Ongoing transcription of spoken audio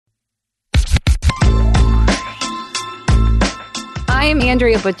I'm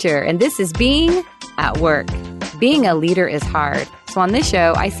Andrea Butcher, and this is Being at Work. Being a leader is hard. So on this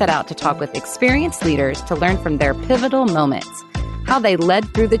show, I set out to talk with experienced leaders to learn from their pivotal moments, how they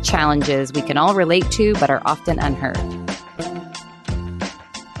led through the challenges we can all relate to but are often unheard.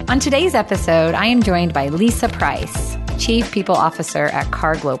 On today's episode, I am joined by Lisa Price, Chief People Officer at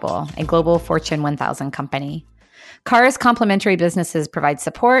KAR Global, a global Fortune 1000 company. KAR's complementary businesses provide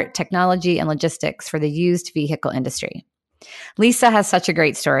support, technology, and logistics for the used vehicle industry. Lisa has such a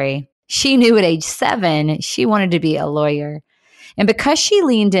great story. She knew at age 7 she wanted to be a lawyer. And because she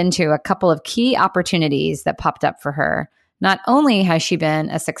leaned into a couple of key opportunities that popped up for her, not only has she been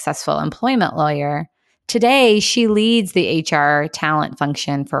a successful employment lawyer, today she leads the HR talent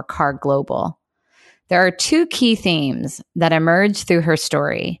function for KAR Global. There are two key themes that emerge through her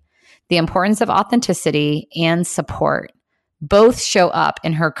story: the importance of authenticity and support. Both show up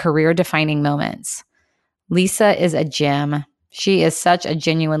in her career-defining moments. Lisa is a gem. She is such a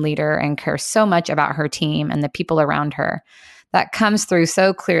genuine leader and cares so much about her team and the people around her. That comes through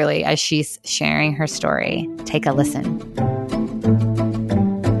so clearly as she's sharing her story. Take a listen.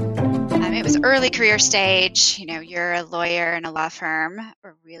 It was early career stage. You're a lawyer in a law firm,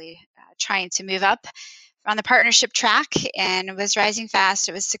 or really trying to move up on the partnership track, and was rising fast.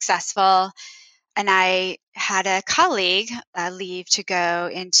 It was successful. And I had a colleague leave to go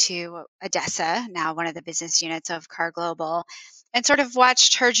into ADESA, now one of the business units of KAR Global, and sort of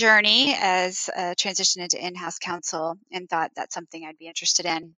watched her journey as a transition into in-house counsel and thought that's something I'd be interested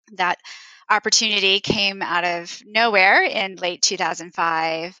in. That opportunity came out of nowhere in late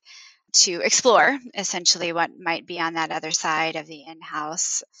 2005 to explore essentially what might be on that other side of the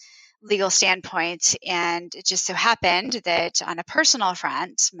in-house legal standpoint. And it just so happened that on a personal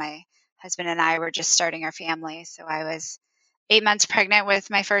front, my husband and I were just starting our family. So I was 8 months pregnant with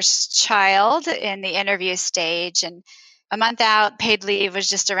my first child in the interview stage, and a month out, paid leave was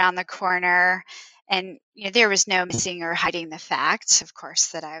just around the corner. And there was no missing or hiding the fact, of course,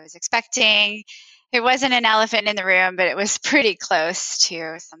 that I was expecting. It wasn't an elephant in the room, but it was pretty close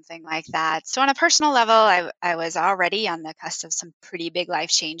to something like that. So on a personal level, I was already on the cusp of some pretty big life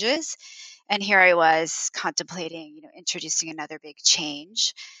changes. And here I was contemplating, introducing another big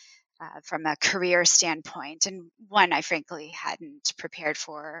change from a career standpoint, and one I frankly hadn't prepared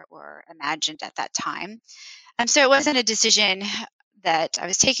for or imagined at that time. So it wasn't a decision that I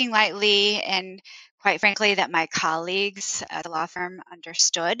was taking lightly, and quite frankly, that my colleagues at the law firm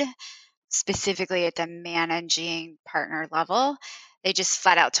understood, specifically at the managing partner level. They just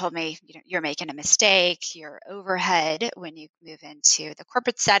flat out told me, you're making a mistake. You're overhead when you move into the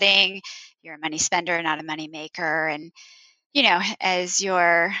corporate setting. You're a money spender, not a money maker. And as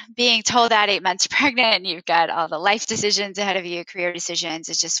you're being told that 8 months pregnant, and you've got all the life decisions ahead of you, career decisions,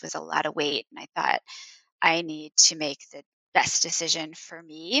 it just was a lot of weight. And I thought, I need to make the best decision for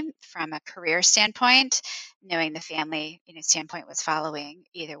me from a career standpoint, knowing the family, standpoint was following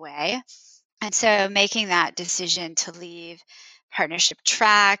either way. And so making that decision to leave partnership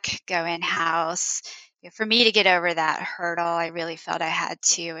track, go in-house, for me to get over that hurdle, I really felt I had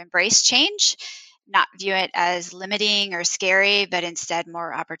to embrace change, not view it as limiting or scary, but instead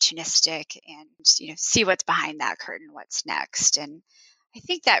more opportunistic, and see what's behind that curtain, what's next. And I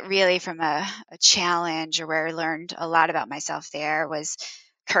think that really from a challenge, or where I learned a lot about myself there, was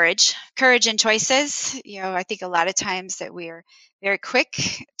courage and choices. I think a lot of times that we're very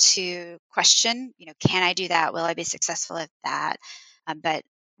quick to question, can I do that? Will I be successful at that? But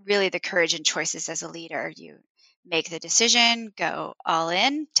really the courage and choices as a leader, you make the decision, go all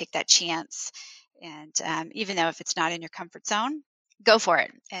in, take that chance. And even though if it's not in your comfort zone, go for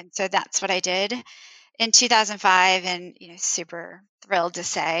it. And so that's what I did in 2005, and super thrilled to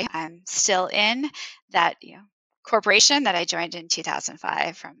say I'm still in that corporation that I joined in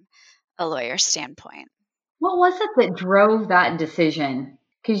 2005 from a lawyer standpoint. What was it that drove that decision?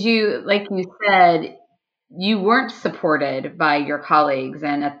 Because you, like you said, you weren't supported by your colleagues,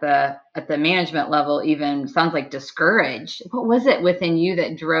 and at the management level, even sounds like discouraged. What was it within you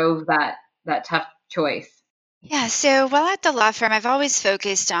that drove that tough choice? Yeah, so while at the law firm, I've always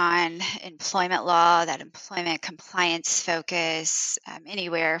focused on employment law, that employment compliance focus,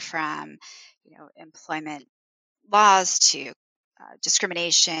 anywhere from employment laws to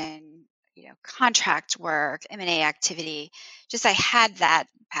discrimination, contract work, M&A activity. Just I had that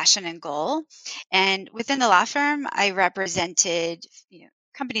passion and goal. And within the law firm, I represented,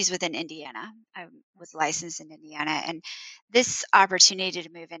 companies within Indiana. I was licensed in Indiana. And this opportunity to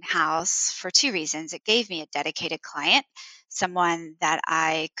move in-house for two reasons. It gave me a dedicated client, someone that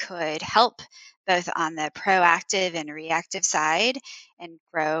I could help both on the proactive and reactive side, and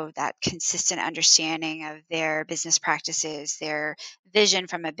grow that consistent understanding of their business practices, their vision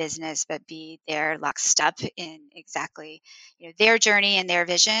from a business, but be their lockstep in exactly their journey and their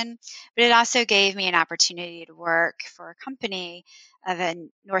vision. But it also gave me an opportunity to work for a company of a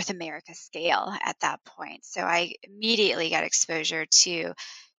North America scale at that point. So I immediately got exposure to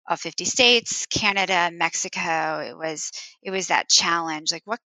all 50 states, Canada, Mexico. It was that challenge. Like,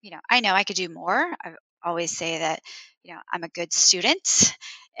 what, I know I could do more. I always say that, I'm a good student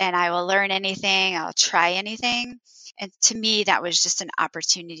and I will learn anything, I'll try anything. And to me, that was just an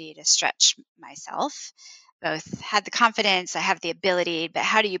opportunity to stretch myself. Both had the confidence, I have the ability, but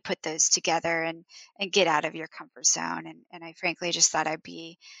how do you put those together and get out of your comfort zone? And I frankly just thought I'd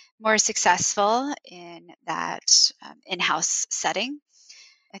be more successful in that in-house setting.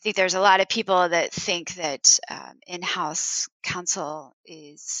 I think there's a lot of people that think that in-house counsel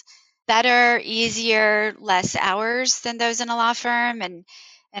is better, easier, less hours than those in a law firm, and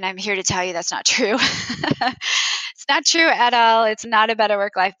I'm here to tell you that's not true. It's not true at all. It's not a better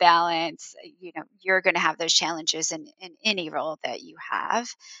work-life balance. You're going to have those challenges in any role that you have,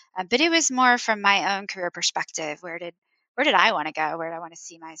 but it was more from my own career perspective. Where did I want to go? Where do I want to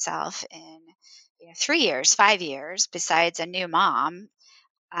see myself in 3 years, 5 years? Besides a new mom,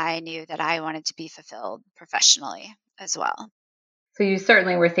 I knew that I wanted to be fulfilled professionally as well. So you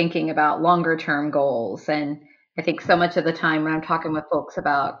certainly were thinking about longer term goals. And I think so much of the time when I'm talking with folks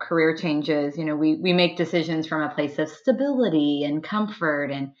about career changes, we make decisions from a place of stability and comfort.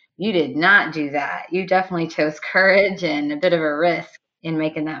 And you did not do that. You definitely chose courage and a bit of a risk in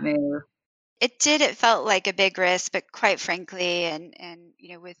making that move. It did. It felt like a big risk, but quite frankly, and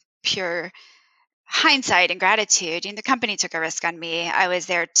with pure hindsight and gratitude, the company took a risk on me. I was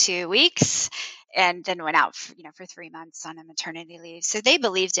there 2 weeks and then went out for 3 months on a maternity leave. So they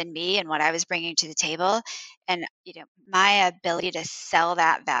believed in me and what I was bringing to the table, and my ability to sell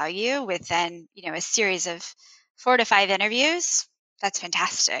that value within a series of 4 to 5 interviews. That's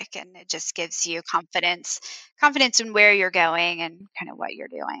fantastic, and it just gives you confidence in where you're going and kind of what you're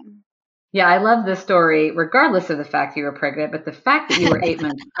doing. Yeah, I love the story, regardless of the fact you were pregnant, but the fact that you were 8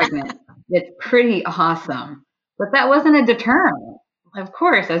 months pregnant, it's pretty awesome. But that wasn't a deterrent, of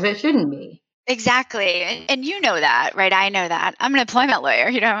course, as it shouldn't be. Exactly. And you know that, right? I know that. I'm an employment lawyer.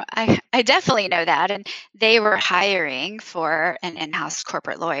 I definitely know that. And they were hiring for an in-house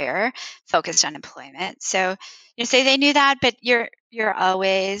corporate lawyer focused on employment. So you say they knew that, but you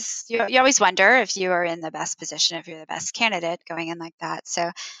always wonder if you are in the best position, if you're the best candidate going in like that. So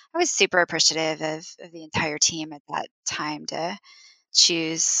I was super appreciative of the entire team at that time to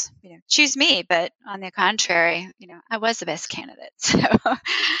choose me, but on the contrary, I was the best candidate. So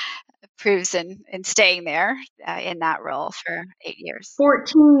it proves in staying there in that role for 8 years.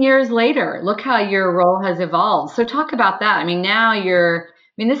 14 years later, look how your role has evolved. So talk about that. I mean,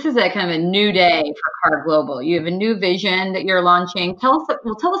 this is a kind of a new day for CAR Global. You have a new vision that you're launching. Tell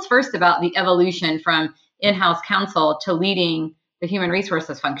us first about the evolution from in-house counsel to leading the human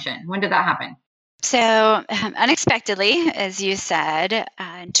resources function. When did that happen? So unexpectedly, as you said,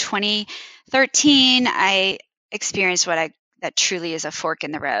 in 2013, I experienced that truly is a fork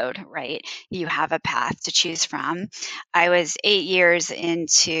in the road, right? You have a path to choose from. I was 8 years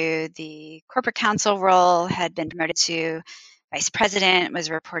into the corporate counsel role, had been promoted to vice president,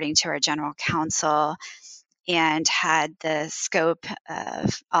 was reporting to our general counsel, and had the scope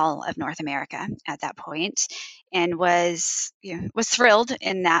of all of North America at that point, and was thrilled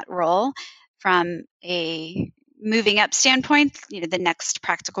in that role. From a moving up standpoint, the next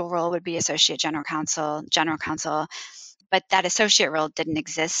practical role would be associate general counsel, but that associate role didn't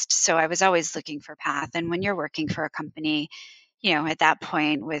exist. So I was always looking for path. And when you're working for a company, at that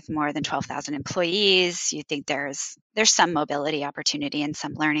point with more than 12,000 employees, you think there's some mobility opportunity and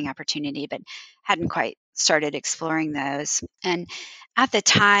some learning opportunity, but hadn't quite started exploring those. And at the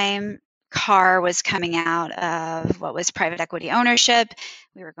time, CAR was coming out of what was private equity ownership.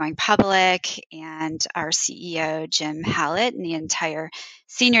 We were going public, and our CEO, Jim Hallett, and the entire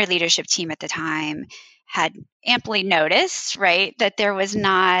senior leadership team at the time had amply noticed, right, that there was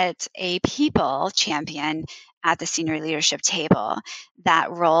not a people champion at the senior leadership table.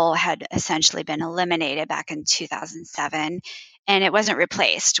 That role had essentially been eliminated back in 2007, and it wasn't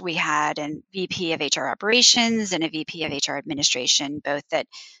replaced. We had a VP of HR operations and a VP of HR administration, both that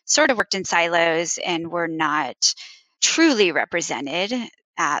sort of worked in silos and were not truly represented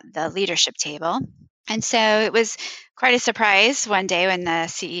at the leadership table. And so it was quite a surprise one day when the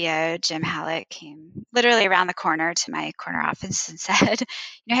CEO, Jim Hallett, came literally around the corner to my corner office and said,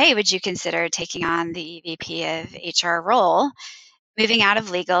 hey, would you consider taking on the VP of HR role? moving out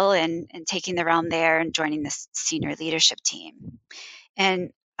of legal and taking the realm there and joining this senior leadership team.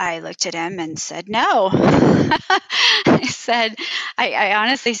 And I looked at him and said, no. I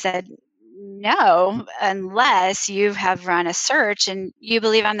honestly said, no, unless you have run a search and you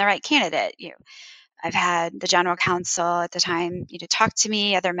believe I'm the right candidate. I've had the general counsel at the time, talk to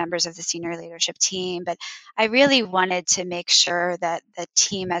me, other members of the senior leadership team, but I really wanted to make sure that the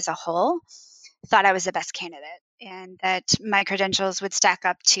team as a whole thought I was the best candidate and that my credentials would stack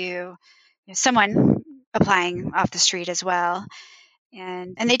up to someone applying off the street as well.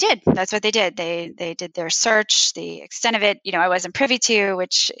 And they did. That's what they did. They did their search. The extent of it, I wasn't privy to,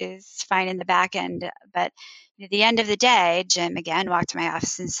 which is fine in the back end. But at the end of the day, Jim again walked to my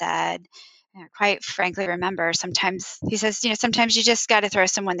office and said, quite frankly, remember, sometimes he says, sometimes you just got to throw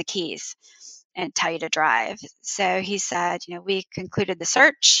someone the keys and tell you to drive. So he said, we concluded the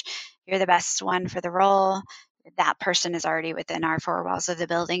search. You're the best one for the role. That person is already within our four walls of the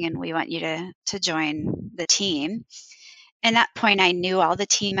building, and we want you to join the team. And at that point, I knew all the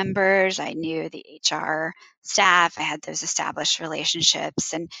team members. I knew the HR staff. I had those established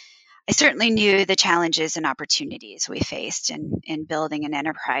relationships. And I certainly knew the challenges and opportunities we faced in building an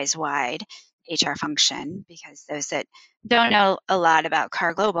enterprise-wide HR function, because those that don't know a lot about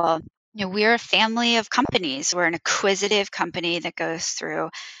KAR Global, we're a family of companies. We're an acquisitive company that goes through,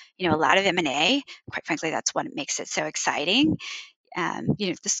 a lot of M&A. Quite frankly, that's what makes it so exciting.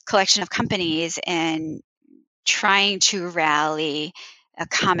 This collection of companies and trying to rally a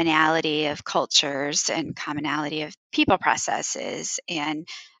commonality of cultures and commonality of people processes and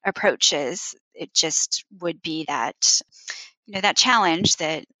approaches. It just would be that, that challenge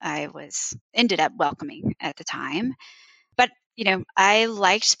that I ended up welcoming at the time. But, I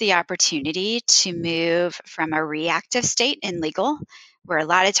liked the opportunity to move from a reactive state in legal, where a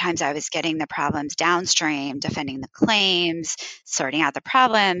lot of times I was getting the problems downstream, defending the claims, sorting out the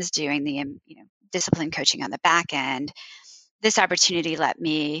problems, doing the, discipline coaching on the back end. This opportunity let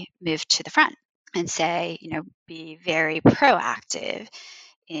me move to the front and say, be very proactive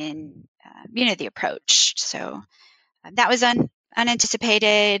in, the approach. So that was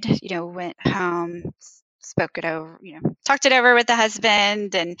unanticipated. Went home, spoke it over, talked it over with the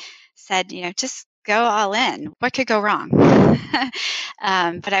husband, and said, just go all in. What could go wrong?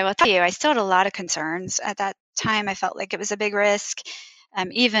 But I will tell you, I still had a lot of concerns at that time. I felt like it was a big risk,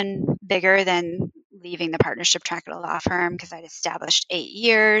 even bigger than leaving the partnership track at a law firm, because I'd established 8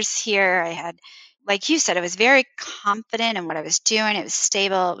 years here. I had, like you said, I was very confident in what I was doing. It was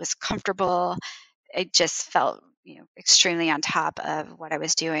stable. It was comfortable. I just felt, extremely on top of what I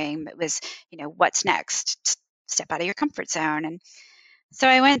was doing. It was, what's next? Step out of your comfort zone. And so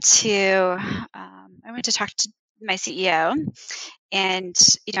I went to talk to my CEO, and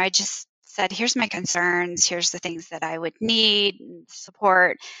I just said, here's my concerns, here's the things that I would need and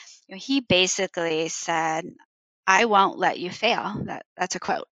support. He basically said, I won't let you fail. That's a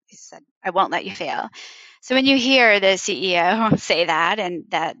quote. He said, I won't let you fail. So when you hear the CEO say that, and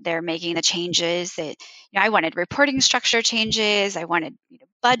that they're making the changes that, I wanted reporting structure changes, I wanted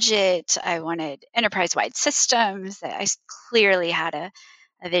budget, I wanted enterprise-wide systems, that I clearly had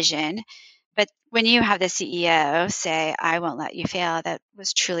a vision. But when you have the CEO say, I won't let you fail, that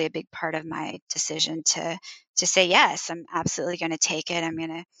was truly a big part of my decision to say, yes, I'm absolutely going to take it. I'm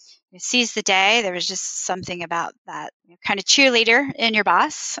going to seize the day. There was just something about that kind of cheerleader in your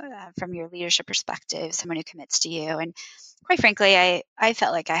boss, from your leadership perspective, someone who commits to you. And quite frankly, I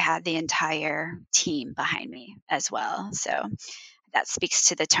felt like I had the entire team behind me as well. So that speaks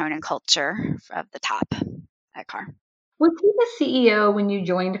to the tone and culture of the top at KAR. Was he the CEO when you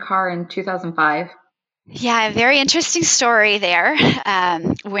joined KAR in 2005? Yeah, a very interesting story there.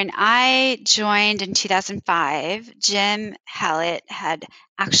 When I joined in 2005, Jim Hallett had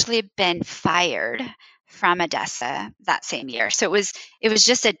actually been fired from ADESA that same year. So it was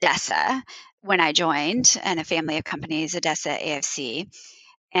just ADESA when I joined, and a family of companies, ADESA AFC.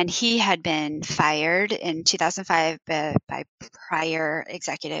 And he had been fired in 2005 by prior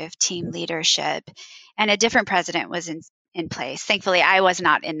executive team leadership, and a different president was in place. Thankfully, I was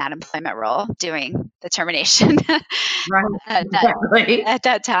not in that employment role doing the termination Right. at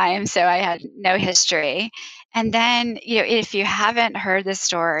that time, so I had no history. And then, if you haven't heard the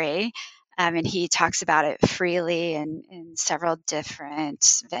story, and he talks about it freely in several different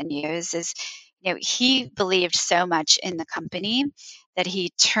venues, is he believed so much in the company that he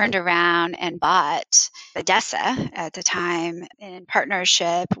turned around and bought ADESA at the time in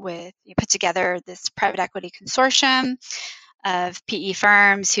partnership with, put together this private equity consortium of PE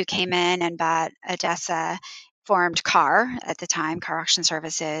firms who came in and bought ADESA, formed KAR at the time, KAR Auction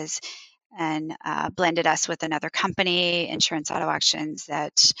Services, and blended us with another company, Insurance Auto Auctions,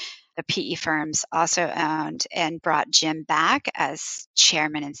 that the PE firms also owned, and brought Jim back as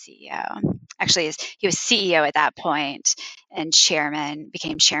chairman and CEO. Actually, he was CEO at that point and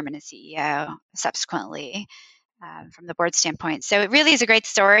became chairman and CEO subsequently, from the board standpoint. So it really is a great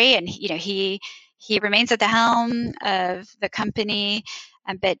story, and he remains at the helm of the company,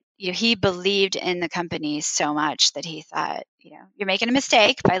 but he believed in the company so much that he thought, you're making a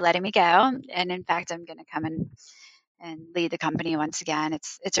mistake by letting me go, and in fact, I'm going to come and lead the company once again.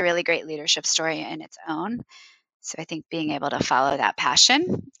 It's a really great leadership story in its own. So I think being able to follow that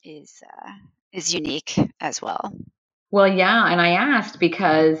passion is unique as well. Well, yeah, and I asked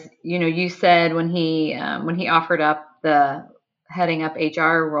because you said when he offered up the heading up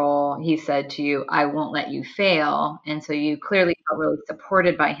HR role, he said to you, "I won't let you fail," and so you clearly felt really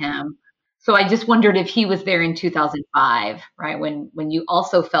supported by him. So I just wondered if he was there in 2005, right, when you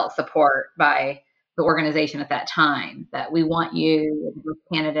also felt support by the organization at that time, that we want you as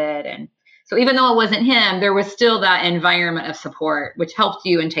a candidate, and so even though it wasn't him, there was still that environment of support, which helped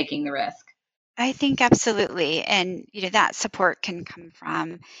you in taking the risk. I think absolutely. And, that support can come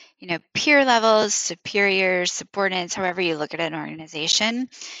from, peer levels, superiors, subordinates, however you look at an organization.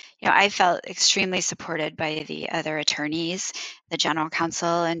 I felt extremely supported by the other attorneys, the general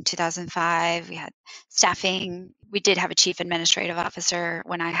counsel in 2005. We had staffing. We did have a chief administrative officer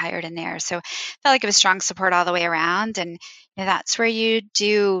when I hired in there. So I felt like it was strong support all the way around. And that's where you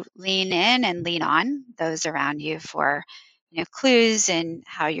do lean in and lean on those around you for clues and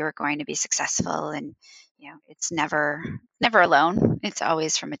how you're going to be successful. And it's never alone. It's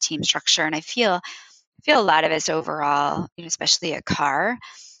always from a team structure. And I feel a lot of us overall, especially at CAR,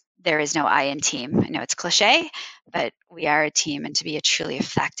 there is no I in team. I know it's cliche, but we are a team, and to be a truly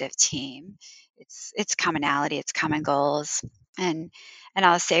effective team, it's commonality, it's common goals. And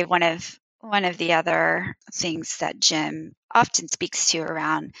I'll say one of the other things that Jim often speaks to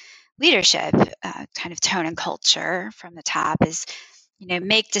around leadership, kind of tone and culture from the top, is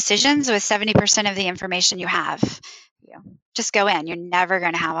make decisions with 70% of the information you have. Just go in. You're never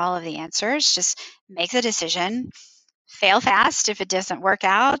going to have all of the answers. Just make the decision. Fail fast if it doesn't work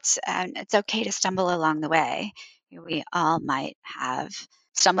out, and it's okay to stumble along the way. We all might have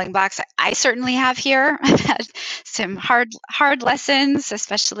stumbling blocks. I certainly have here. I've had some hard lessons,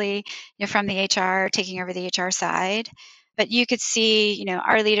 especially from the HR, taking over the HR side. But you could see,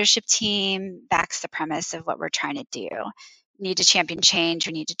 our leadership team backs the premise of what we're trying to do. We need to champion change.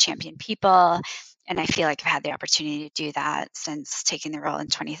 We need to champion people. And I feel like I've had the opportunity to do that since taking the role in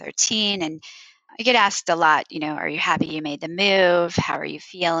 2013. And I get asked a lot, are you happy you made the move? How are you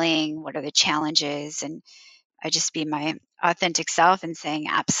feeling? What are the challenges? And I just be my authentic self and saying,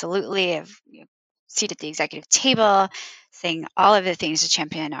 absolutely. I've seated at the executive table, saying all of the things to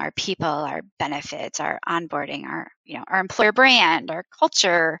champion our people, our benefits, our onboarding, our employer brand, our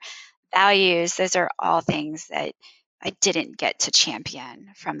culture, values. Those are all things that I didn't get to champion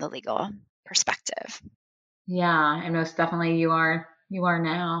from the legal perspective. Yeah, and most definitely you are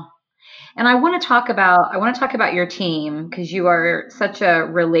now. And I want to talk about your team, because you are such a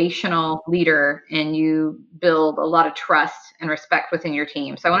relational leader and you build a lot of trust and respect within your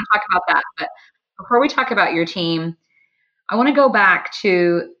team. So I want to talk about that. But before we talk about your team, I want to go back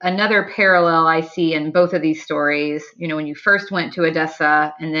to another parallel I see in both of these stories. When you first went to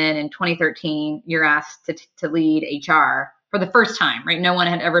ADESA, and then in 2013, you're asked to lead HR for the first time, right? No one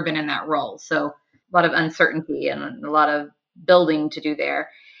had ever been in that role. So a lot of uncertainty and a lot of building to do there.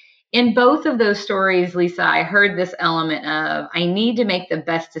 In both of those stories, Lisa, I heard this element of, I need to make the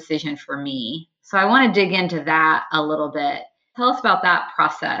best decision for me. So I want to dig into that a little bit. Tell us about that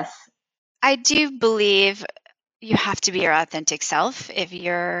process. I do believe you have to be your authentic self. If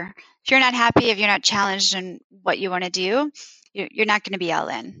you're not happy, if you're not challenged in what you want to do, you're not going to be all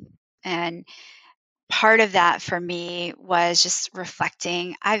in. And part of that for me was just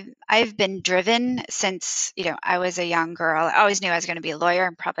reflecting. I've been driven since I was a young girl. I always knew I was going to be a lawyer,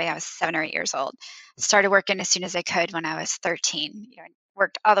 and probably I was 7 or 8 years old. Started working as soon as I could when I was 13.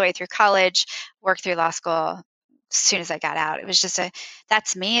 Worked all the way through college, worked through law school. As soon as I got out, it was just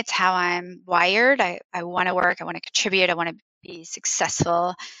that's me. It's how I'm wired. I want to work. I want to contribute. I want to be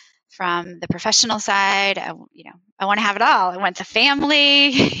successful from the professional side. I want to have it all. I want the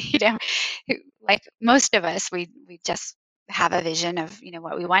family, like most of us, we just have a vision of,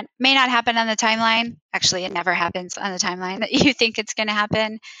 what we want. May not happen on the timeline. Actually, it never happens on the timeline that you think it's going to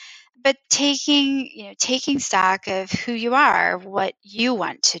happen. But taking stock of who you are, what you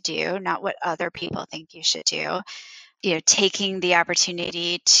want to do, not what other people think you should do. Taking the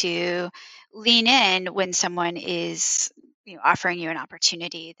opportunity to lean in when someone is offering you an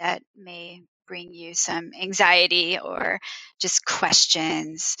opportunity that may bring you some anxiety or just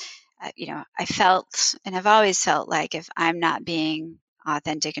questions. I felt, and I've always felt like if I'm not being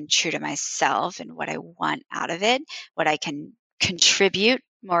authentic and true to myself and what I want out of it, what I can contribute,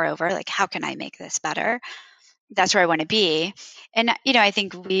 moreover, like how can I make this better? That's where I want to be. And, I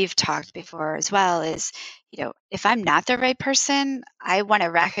think we've talked before as well is, if I'm not the right person, I want to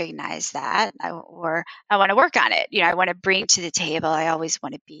recognize that or I want to work on it. I want to bring to the table, I always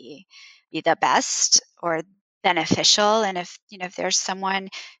want to be the best or beneficial. And if there's someone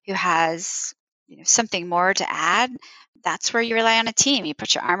who has, something more to add, that's where you rely on a team. You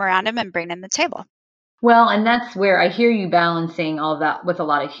put your arm around them and bring them to the table. Well, and that's where I hear you balancing all that with a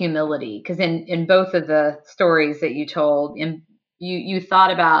lot of humility, because in both of the stories that you told, you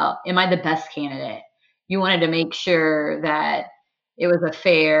thought about, am I the best candidate? You wanted to make sure that it was a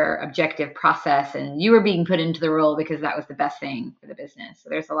fair, objective process, and you were being put into the role because that was the best thing for the business. So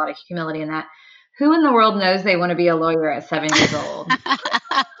there's a lot of humility in that. Who in the world knows they want to be a lawyer at 7 years old?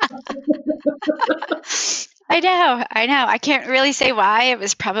 I know. I can't really say why. It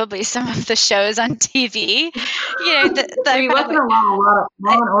was probably some of the shows on TV. Were you watching a lot of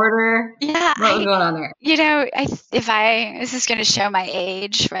Law and Order? Yeah. What was going on there? This is going to show my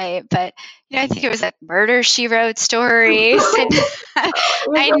age, right? But I think it was like Murder, She Wrote stories. And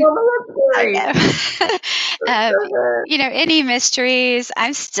any mysteries.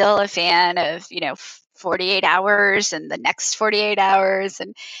 I'm still a fan of 48 hours and the next 48 hours.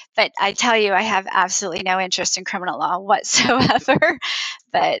 But I tell you, I have absolutely no interest in criminal law whatsoever.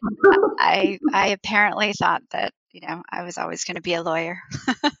 But I apparently thought that, I was always going to be a lawyer.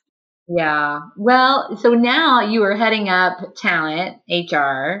 Yeah. Well, so now you are heading up talent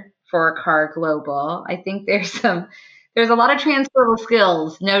HR for KAR Global. I think there's a lot of transferable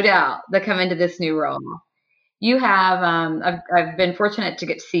skills, no doubt, that come into this new role. You have, I've been fortunate to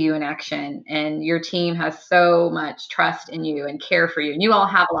get to see you in action, and your team has so much trust in you and care for you, and you all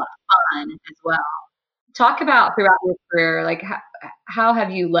have a lot of fun as well. Talk about throughout your career, like how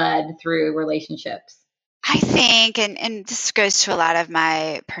have you led through relationships? I think, and this goes to a lot of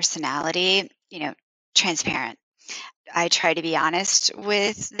my personality, transparent. I try to be honest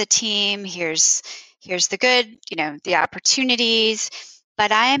with the team. Here's the good, the opportunities,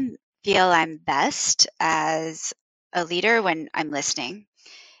 but feel I'm best as a leader when I'm listening.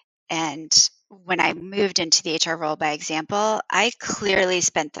 And when I moved into the HR role, by example, I clearly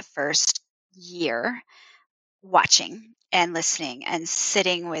spent the first year watching and listening and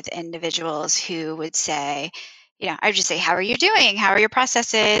sitting with individuals who would say, I would just say, how are you doing? How are your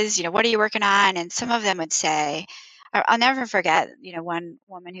processes? What are you working on? And some of them would say, I'll never forget, one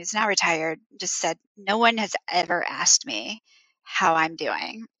woman who's now retired just said, no one has ever asked me how I'm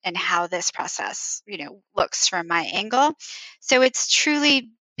doing and how this process, looks from my angle. So it's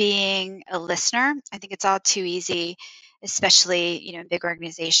truly being a listener. I think it's all too easy, especially, in big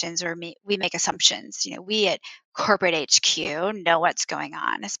organizations where we make assumptions. We at corporate HQ know what's going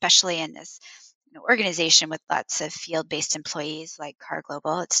on, especially in this organization with lots of field-based employees like KAR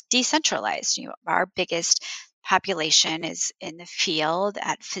Global. It's decentralized. Our biggest population is in the field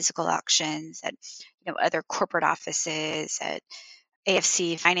at physical auctions, at other corporate offices, at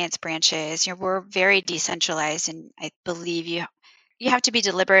AFC finance branches. We're very decentralized, and I believe you have to be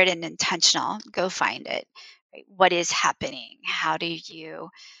deliberate and intentional. Go find it. Right? What is happening? How do you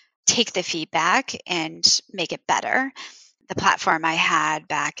take the feedback and make it better? The platform I had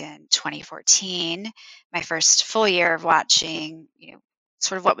back in 2014, my first full year of watching,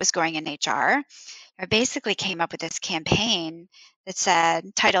 sort of what was going in HR, I basically came up with this campaign that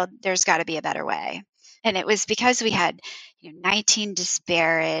said, titled, There's Got to Be a Better Way. And it was because we had 19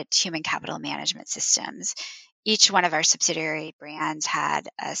 disparate human capital management systems. Each one of our subsidiary brands had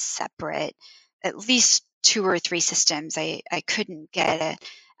a separate, at least 2 or 3 systems. I couldn't get an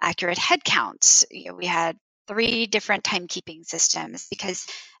accurate head count. We had 3 different timekeeping systems because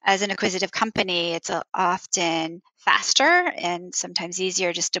as an acquisitive company, it's often faster and sometimes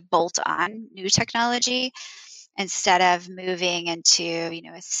easier just to bolt on new technology instead of moving into,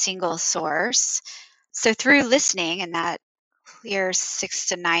 a single source. So through listening and that clear 6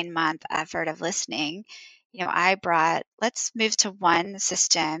 to 9 month effort of listening, I brought, let's move to one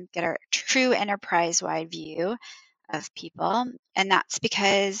system, get our true enterprise-wide view of people. And that's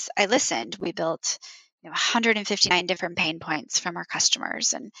because I listened. We built 159 different pain points from our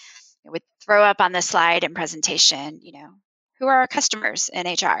customers, and it would throw up on the slide and presentation, who are our customers in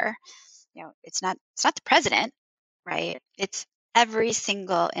HR? It's not the president, right? It's every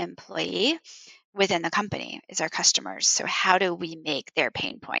single employee within the company is our customers. So how do we make their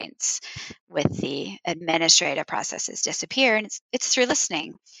pain points with the administrative processes disappear? And it's through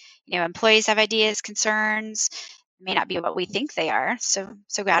listening. Employees have ideas, concerns, may not be what we think they are. So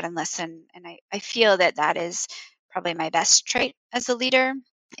go out and listen. And I feel that is probably my best trait as a leader,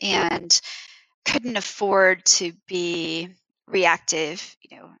 and couldn't afford to be reactive.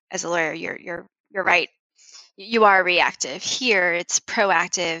 As a lawyer, you're right. You are reactive. Here, it's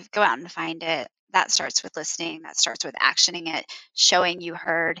proactive. Go out and find it. That starts with listening. That starts with actioning it, showing you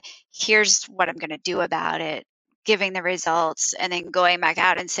heard. Here's what I'm going to do about it, giving the results, and then going back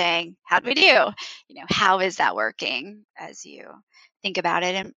out and saying, how'd we do? How is that working as you think about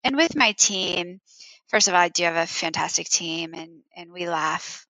it? And with my team, first of all, I do have a fantastic team, and we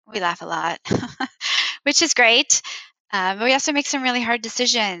laugh. We laugh a lot, which is great. But we also make some really hard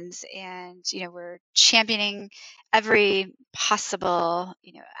decisions, and we're championing every possible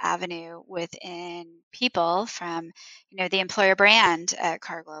avenue within people, from the employer brand at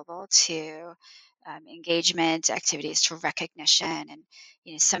Car Global to engagement activities to recognition.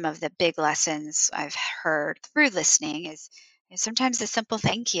 And some of the big lessons I've heard through listening is sometimes a simple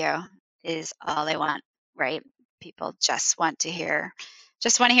thank you is all they want, right? People just want to hear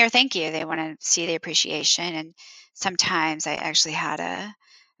thank you. They want to see the appreciation. And sometimes I actually had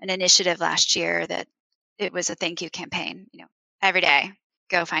an initiative last year that it was a thank you campaign. Every day,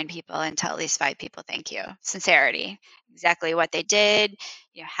 go find people and tell at least 5 people thank you. Sincerity, exactly what they did,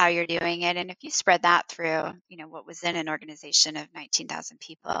 how you're doing it. And if you spread that through, what was in an organization of 19,000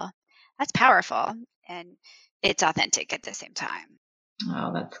 people, that's powerful, and it's authentic at the same time.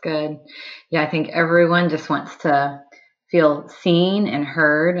 Oh, that's good. Yeah, I think everyone just wants to feel seen and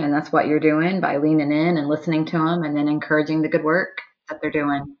heard, and that's what you're doing by leaning in and listening to them and then encouraging the good work that they're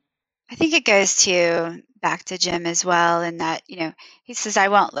doing. I think it goes back to Jim as well, in that, he says, I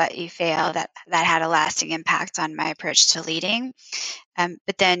won't let you fail. That had a lasting impact on my approach to leading.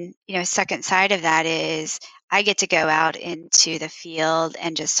 But then, second side of that is I get to go out into the field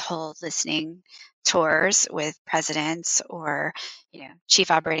and just hold listening tours with presidents or, chief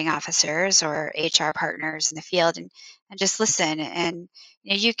operating officers or HR partners in the field, and just listen. And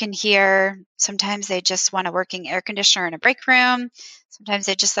you can hear sometimes they just want a working air conditioner in a break room. Sometimes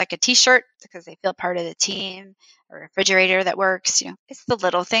they just like a t-shirt because they feel part of the team, or a refrigerator that works. It's the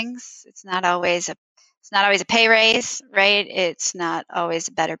little things. It's not always a pay raise, right? It's not always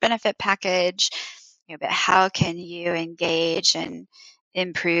a better benefit package. But how can you engage and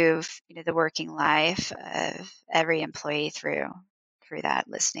improve, the working life of every employee through that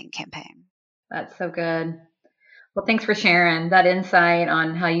listening campaign? That's so good. Well, thanks for sharing that insight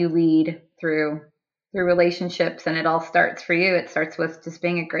on how you lead through relationships. And it all starts for you. It starts with just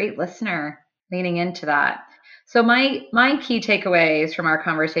being a great listener, leaning into that. So my key takeaways from our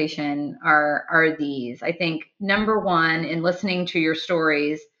conversation are these. I think number one, in listening to your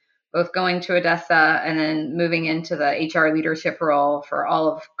stories, both going to ADESA and then moving into the HR leadership role for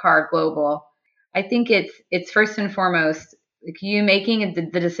all of CAR Global, I think it's first and foremost like you making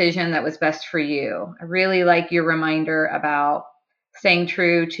the decision that was best for you. I really like your reminder about staying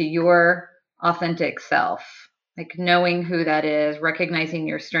true to your authentic self, like knowing who that is, recognizing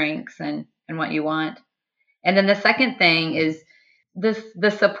your strengths and what you want. And then the second thing is the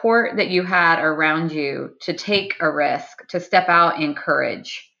support that you had around you to take a risk, to step out in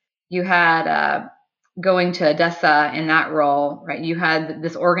courage. You had going to ADESA in that role, right? You had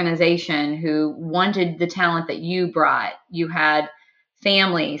this organization who wanted the talent that you brought. You had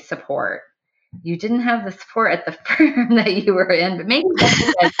family support. You didn't have the support at the firm that you were in, but maybe that's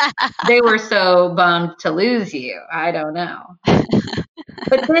because they were so bummed to lose you. I don't know.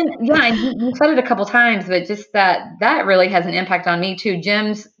 But then, yeah, you said it a couple times, but just that really has an impact on me too.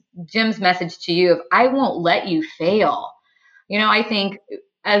 Jim's message to you of I won't let you fail. I think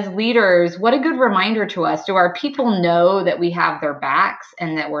as leaders, what a good reminder to us. Do our people know that we have their backs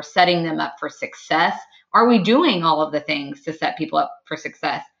and that we're setting them up for success? Are we doing all of the things to set people up for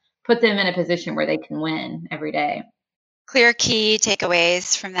success? Put them in a position where they can win every day. Clear key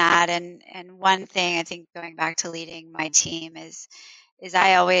takeaways from that. And one thing I think, going back to leading my team, is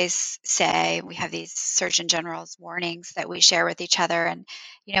I always say we have these Surgeon General's warnings that we share with each other. And,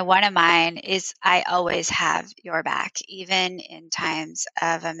 one of mine is I always have your back, even in times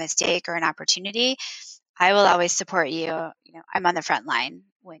of a mistake or an opportunity. I will always support you. I'm on the front line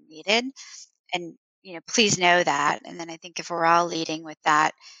when needed. And, please know that. And then I think if we're all leading with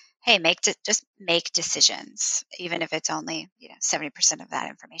that, hey, just make decisions, even if it's only 70% of that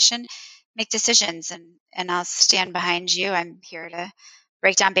information. Make decisions, and I'll stand behind you. I'm here to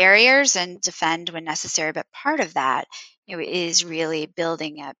break down barriers and defend when necessary. But part of that, is really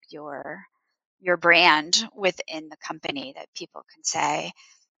building up your your brand within the company that people can say,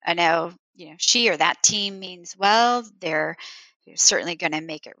 I know, she or that team means well. They're certainly going to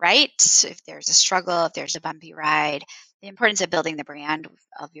make it right. If there's a struggle, if there's a bumpy ride, the importance of building the brand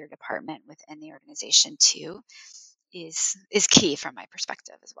of your department within the organization too is key from my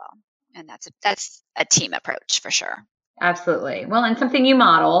perspective as well. And that's a team approach for sure. Absolutely. Well, and something you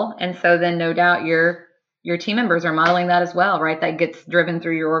model. And so then no doubt your team members are modeling that as well, right? That gets driven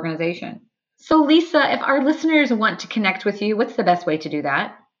through your organization. So Lisa, if our listeners want to connect with you, what's the best way to do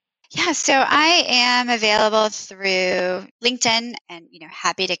that? Yeah, so I am available through LinkedIn and,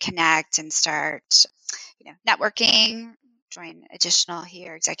 happy to connect and start, networking, join additional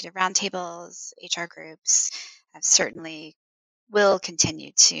executive roundtables, HR groups. I certainly will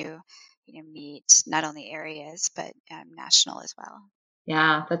continue to, meet not only areas, but national as well.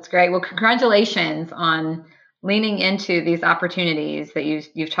 Yeah, that's great. Well, congratulations on leaning into these opportunities that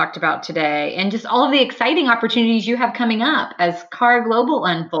you've talked about today, and just all of the exciting opportunities you have coming up as CAR Global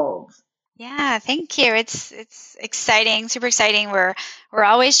unfolds. Yeah, thank you. It's exciting, super exciting. We're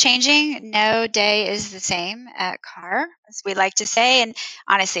always changing. No day is the same at CAR, as we like to say, and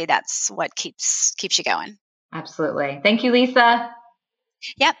honestly, that's what keeps you going. Absolutely. Thank you, Lisa.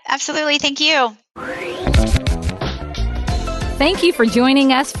 Yep, absolutely. Thank you. Thank you for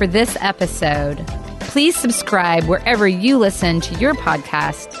joining us for this episode. Please subscribe wherever you listen to your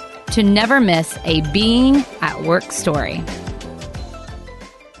podcast to never miss a Being at Work story.